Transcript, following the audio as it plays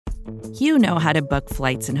You know how to book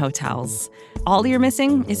flights and hotels. All you're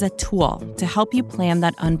missing is a tool to help you plan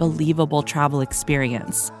that unbelievable travel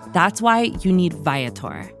experience. That's why you need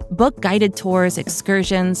Viator. Book guided tours,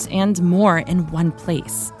 excursions, and more in one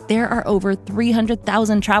place. There are over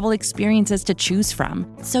 300,000 travel experiences to choose from,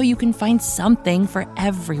 so you can find something for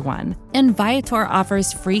everyone. And Viator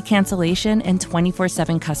offers free cancellation and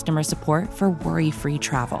 24/7 customer support for worry-free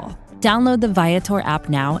travel. Download the Viator app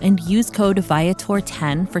now and use code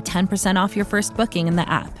Viator10 for 10% off your first booking in the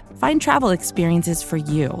app. Find travel experiences for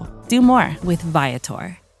you. Do more with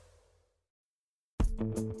Viator.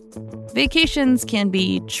 Vacations can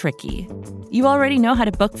be tricky. You already know how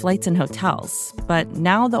to book flights and hotels, but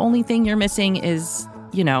now the only thing you're missing is,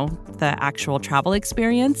 the actual travel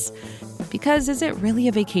experience. Because is it really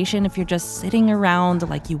a vacation if you're just sitting around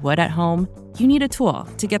like you would at home? You need a tool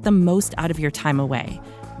to get the most out of your time away.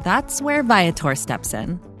 That's where Viator steps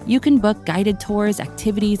in. You can book guided tours,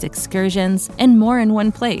 activities, excursions, and more in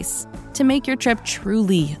one place to make your trip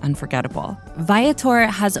truly unforgettable. Viator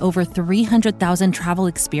has over 300,000 travel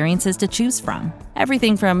experiences to choose from.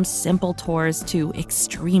 Everything from simple tours to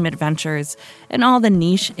extreme adventures and all the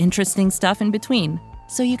niche, interesting stuff in between.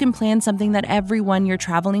 So you can plan something that everyone you're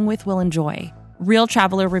traveling with will enjoy. Real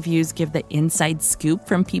traveler reviews give the inside scoop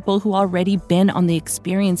from people who already been on the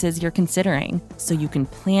experiences you're considering, so you can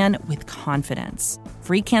plan with confidence.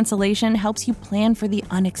 Free cancellation helps you plan for the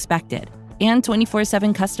unexpected, and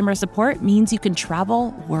 24/7 customer support means you can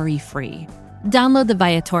travel worry-free. Download the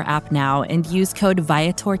Viator app now and use code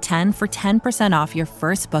Viator10 for 10% off your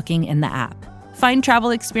first booking in the app. Find travel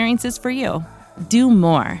experiences for you. Do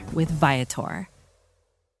more with Viator.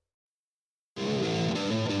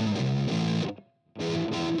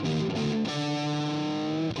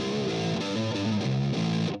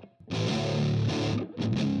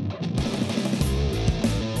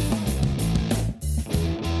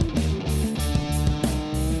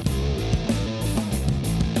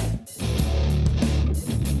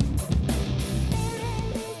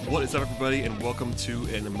 What is up, everybody, and welcome to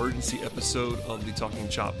an emergency episode of the Talking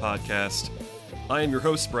Chop podcast. I am your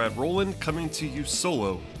host, Brad Rowland, coming to you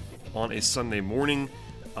solo on a Sunday morning.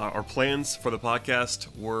 Our plans for the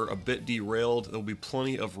podcast were a bit derailed. There will be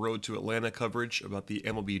plenty of Road to Atlanta coverage about the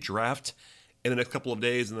MLB draft in the next couple of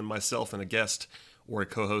days, and then myself and a guest or a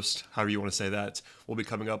co-host, however you want to say that, will be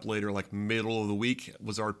coming up later, like middle of the week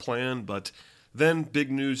was our plan, but then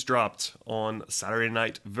big news dropped on Saturday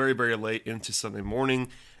night, very, very late into Sunday morning,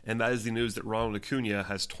 and that is the news that Ronald Acuña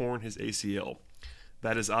has torn his ACL.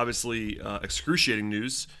 That is obviously excruciating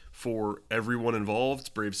news for everyone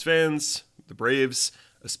involved, Braves fans, the Braves,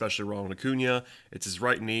 especially Ronald Acuña. It's his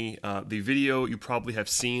right knee. The video you probably have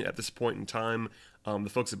seen at this point in time. The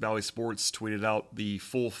folks at Bally Sports tweeted out the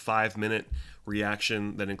full 5-minute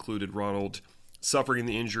reaction that included Ronald suffering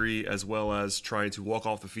the injury as well as trying to walk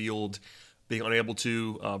off the field, being unable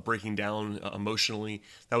to, breaking down emotionally.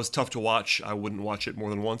 That was tough to watch. I wouldn't watch it more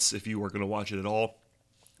than once if you were going to watch it at all.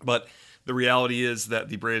 But the reality is that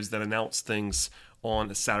the Braves then announced things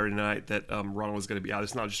on a Saturday night that Ronald was going to be out.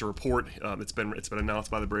 It's not just a report. It's been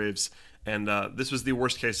announced by the Braves. And this was the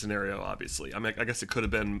worst case scenario, obviously. I mean, I guess it could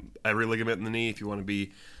have been every ligament in the knee if you want to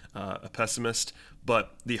be a pessimist.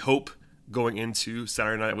 But the hope going into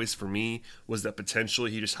Saturday night, at least for me, was that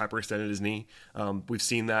potentially he just hyperextended his knee. We've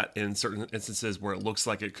seen that in certain instances where it looks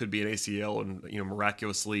like it could be an ACL, and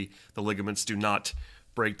miraculously the ligaments do not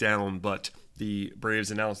break down. But the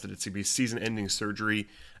Braves announced that it's going to be season-ending surgery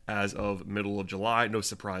as of middle of July. No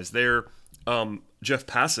surprise there. Jeff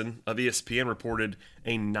Passan of ESPN reported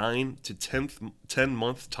a 9 to 10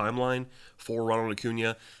 month timeline for Ronald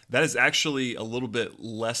Acuña. That is actually a little bit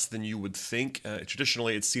less than you would think.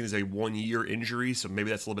 Traditionally, it's seen as a 1-year injury, so maybe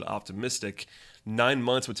that's a little bit optimistic. 9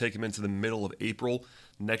 months would take him into the middle of April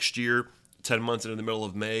next year, 10 months into the middle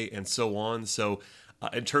of May, and so on. So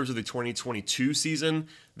in terms of the 2022 season,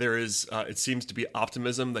 there is, it seems to be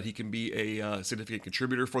optimism that he can be a significant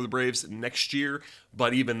contributor for the Braves next year.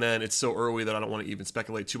 But even then, it's so early that I don't want to even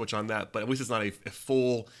speculate too much on that. But at least it's not a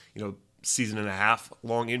full, season and a half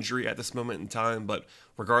long injury at this moment in time. But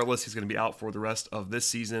regardless, he's going to be out for the rest of this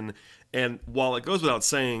season. And while it goes without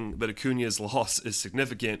saying that Acuña's loss is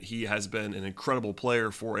significant, he has been an incredible player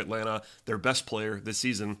for Atlanta, their best player this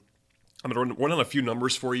season. I'm going to run on a few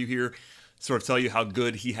numbers for you here, sort of tell you how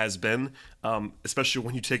good he has been, especially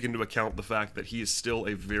when you take into account the fact that he is still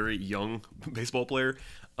a very young baseball player.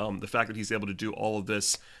 The fact that he's able to do all of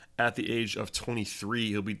this at the age of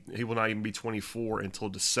 23, he will not even be 24 until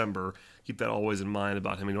December. Keep that always in mind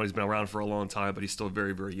about him. He's been around for a long time, but he's still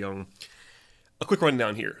very, very young. A quick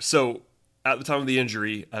rundown here. So at the time of the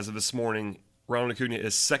injury, as of this morning, Ronald Acuña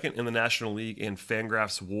is second in the National League in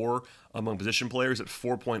Fangraphs WAR among position players at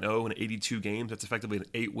 4.0 in 82 games. That's effectively an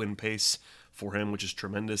 8-win pace for him, which is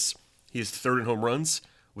tremendous. He is third in home runs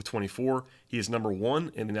with 24. He is number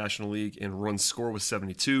 1 in the National League in runs scored with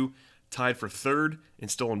 72. Tied for third in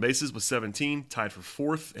stolen bases with 17. Tied for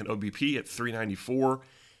fourth in OBP at 394.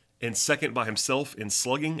 And second by himself in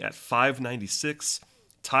slugging at 596.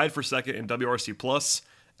 Tied for second in WRC Plus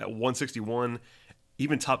at 161.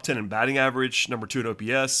 Even top 10 in batting average, number 2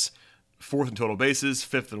 in OPS, fourth in total bases,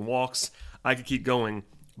 fifth in walks. I could keep going,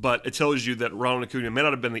 but it tells you that Ronald Acuña may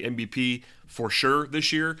not have been the MVP for sure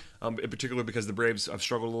this year, in particular because the Braves have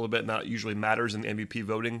struggled a little bit, and that usually matters in the MVP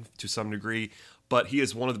voting to some degree, but he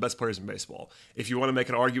is one of the best players in baseball. If you want to make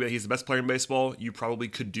an argument that he's the best player in baseball, you probably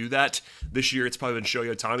could do that. This year, it's probably been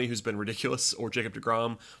Shohei Ohtani, who's been ridiculous, or Jacob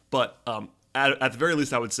deGrom, but at the very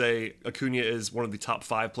least, I would say Acuña is one of the top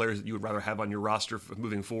 5 players that you would rather have on your roster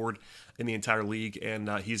moving forward in the entire league. And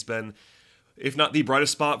he's been, if not the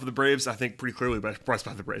brightest spot for the Braves, I think pretty clearly the brightest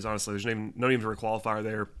spot for the Braves, honestly. There's no need for a qualifier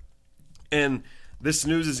there. And this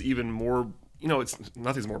news is even more, it's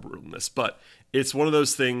nothing's more brutal than this, but it's one of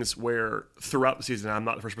those things where throughout the season, I'm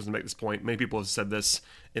not the first person to make this point. Many people have said this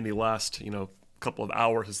in the last, couple of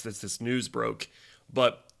hours since this news broke.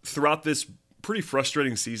 But throughout this pretty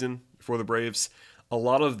frustrating season for the Braves, a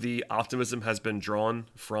lot of the optimism has been drawn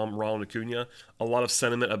from Ronald Acuña. A lot of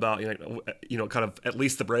sentiment about, kind of at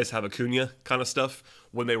least the Braves have Acuña kind of stuff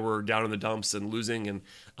when they were down in the dumps and losing and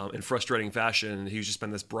in frustrating fashion. And he's just been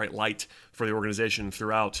this bright light for the organization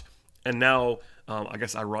throughout. And now, I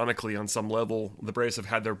guess ironically, on some level, the Braves have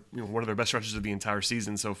had their one of their best stretches of the entire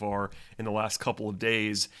season so far in the last couple of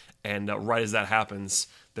days. And right as that happens,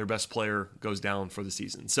 their best player goes down for the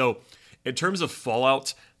season. So in terms of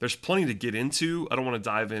fallout, there's plenty to get into. I don't want to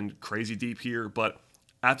dive in crazy deep here, but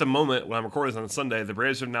at the moment, when I'm recording this on Sunday, the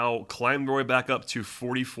Braves have now climbed their way back up to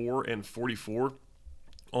 44-44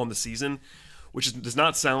 on the season, which does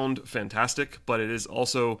not sound fantastic, but it is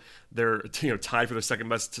also they're tied for their second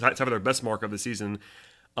best, tied for their best mark of the season.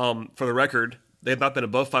 For the record, they have not been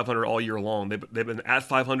above 500 all year long. They've been at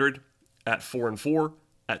 500, at 4-4,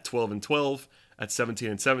 at 12-12, at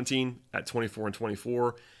 17-17, at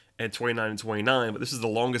 24-24. And 29-29, but this is the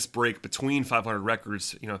longest break between 500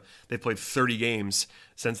 records. They played 30 games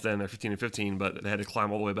since then. They're 15-15, but they had to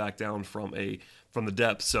climb all the way back down from the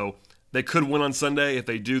depths. So they could win on Sunday. If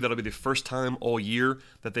they do, that'll be the first time all year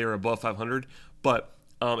that they are above 500. But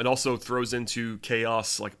it also throws into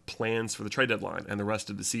chaos like plans for the trade deadline and the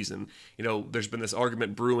rest of the season. There's been this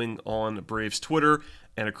argument brewing on Braves Twitter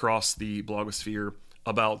and across the blogosphere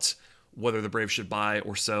about whether the Braves should buy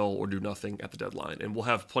or sell or do nothing at the deadline. And we'll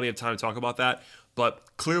have plenty of time to talk about that. But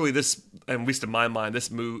clearly this, at least in my mind,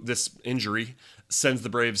 this injury sends the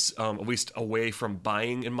Braves at least away from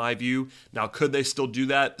buying, in my view. Now, could they still do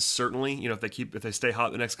that? Certainly. If they stay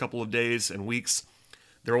hot the next couple of days and weeks.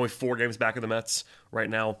 They're only 4 games back of the Mets right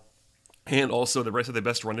now. And also, the Braves have the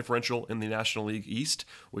best run differential in the National League East,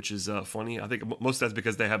 which is funny. I think most of that's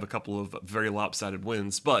because they have a couple of very lopsided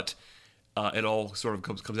wins. But it all sort of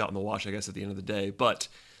comes out in the wash, I guess, at the end of the day. But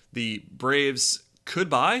the Braves could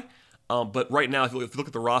buy. But right now, if you look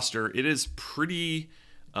at the roster, it is pretty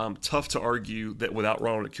tough to argue that without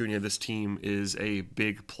Ronald Acuña, this team is a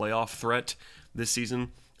big playoff threat this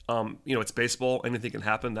season. It's baseball. Anything can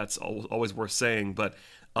happen. That's always worth saying. But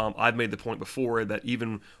I've made the point before that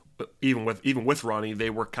even with Ronnie, they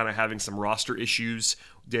were kind of having some roster issues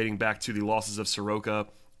dating back to the losses of Soroka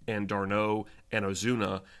and d'Arnaud and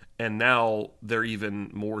Ozuna. And now they're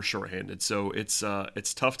even more shorthanded. So it's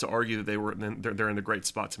tough to argue that they're in the great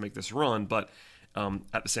spot to make this run. But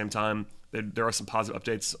at the same time, there are some positive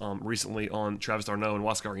updates recently on Travis d'Arnaud and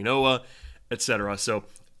Huascar Ynoa, etc. So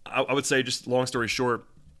I would say, just long story short,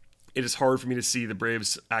 it is hard for me to see the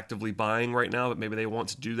Braves actively buying right now, but maybe they want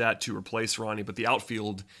to do that to replace Ronnie. But the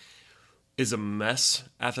outfield is a mess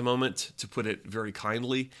at the moment, to put it very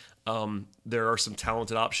kindly. There are some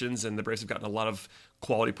talented options, and the Braves have gotten a lot of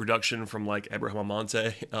quality production from like Abraham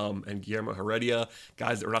Almonte and Guillermo Heredia,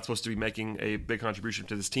 guys that were not supposed to be making a big contribution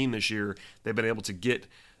to this team this year. They've been able to get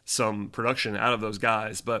some production out of those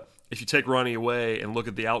guys. But if you take Ronnie away and look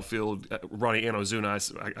at the outfield, Ronnie and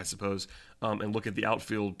Ozuna, I suppose, and look at the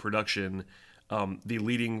outfield production, the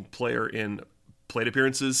leading player in plate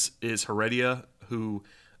appearances is Heredia, who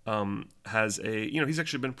has he's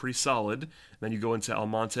actually been pretty solid. Then you go into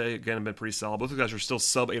Almonte, again, been pretty solid. Both of the guys are still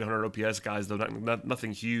sub 800 OPS guys, though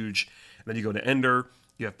nothing huge. And then you go to Ender,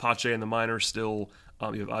 you have Pache in the minors still.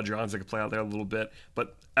 You have Adrians that can play out there a little bit.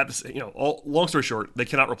 But at the long story short, they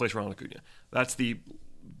cannot replace Ronald Acuña. That's the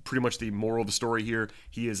pretty much the moral of the story here.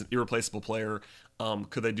 He is an irreplaceable player.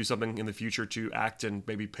 Could they do something in the future to act and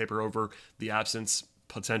maybe paper over the absence?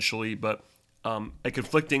 Potentially, but a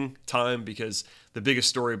conflicting time because the biggest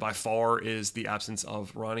story by far is the absence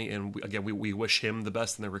of Ronnie. And we wish him the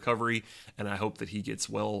best in the recovery, and I hope that he gets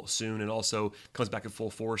well soon and also comes back in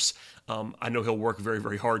full force. I know he'll work very,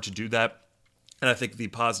 very hard to do that. And I think the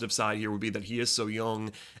positive side here would be that he is so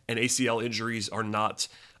young, and ACL injuries are not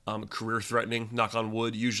career-threatening, knock on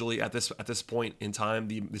wood, usually at this point in time.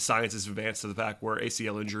 The science has advanced to the fact where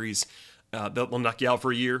ACL injuries, they'll knock you out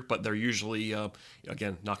for a year, but they're usually,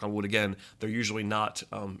 again, knock on wood again, they're usually not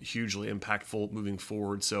hugely impactful moving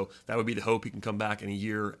forward. So that would be the hope. He can come back in a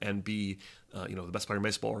year and be, the best player in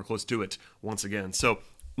baseball or close to it once again. So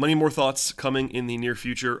many more thoughts coming in the near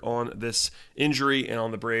future on this injury and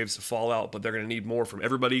on the Braves' fallout, but they're going to need more from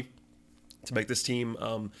everybody to make this team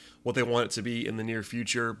what they want it to be in the near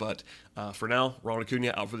future. But for now, Ronald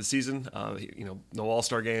Acuña out for the season. No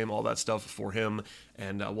All-Star game, all that stuff for him,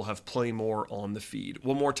 and we'll have plenty more on the feed.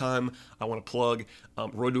 One more time, I want to plug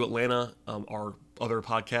Road to Atlanta, our other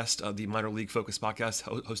podcast, the Minor League Focus podcast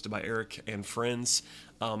hosted by Eric and friends,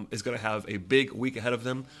 is going to have a big week ahead of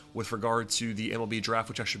them with regard to the MLB draft,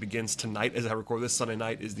 which actually begins tonight as I record this. Sunday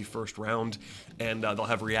night is the first round, and they'll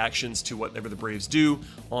have reactions to whatever the Braves do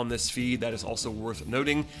on this feed. That is also worth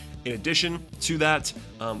noting. In addition to that,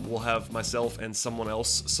 we'll have myself and someone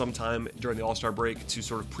else sometime during the All-Star break to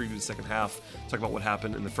sort of preview the second half, talk about what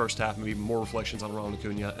happened in the first half, maybe more reflections on Ronald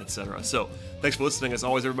Acuña, etc. So thanks for listening. As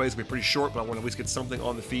always, everybody's going to be pretty short, but I want to at least get something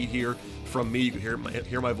on the feed here from me. You can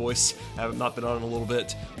hear my voice. I have not been on in a little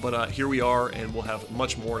bit, but here we are, and we'll have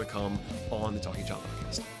much more to come on the Talking Chop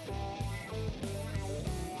podcast.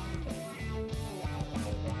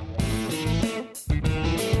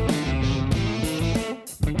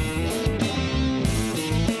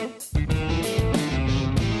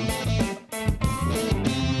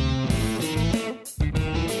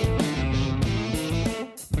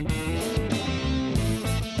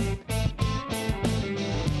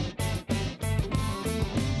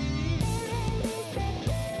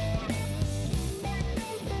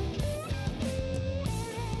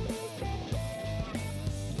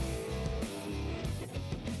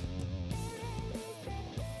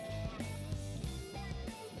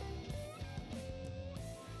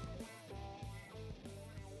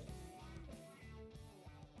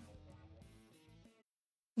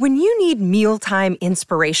 When you need mealtime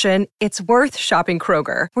inspiration, it's worth shopping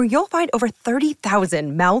Kroger, where you'll find over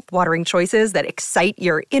 30,000 mouth-watering choices that excite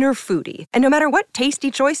your inner foodie. And no matter what tasty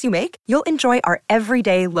choice you make, you'll enjoy our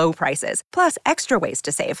everyday low prices, plus extra ways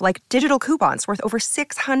to save, like digital coupons worth over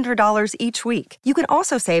 $600 each week. You can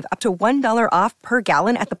also save up to $1 off per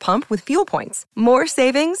gallon at the pump with fuel points. More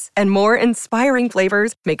savings and more inspiring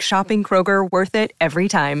flavors make shopping Kroger worth it every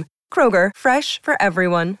time. Kroger, fresh for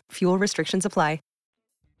everyone. Fuel restrictions apply.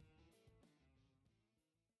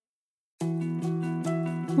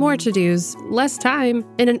 More to-dos, less time,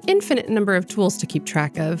 and an infinite number of tools to keep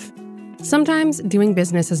track of. Sometimes doing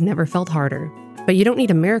business has never felt harder, but you don't need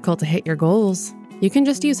a miracle to hit your goals. You can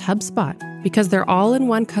just use HubSpot, because their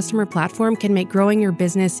all-in-one customer platform can make growing your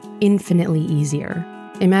business infinitely easier.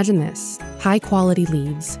 Imagine this: high-quality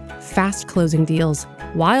leads, fast closing deals,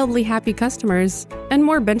 wildly happy customers, and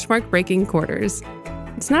more benchmark-breaking quarters.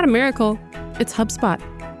 It's not a miracle, it's HubSpot.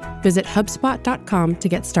 Visit HubSpot.com to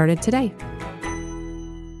get started today.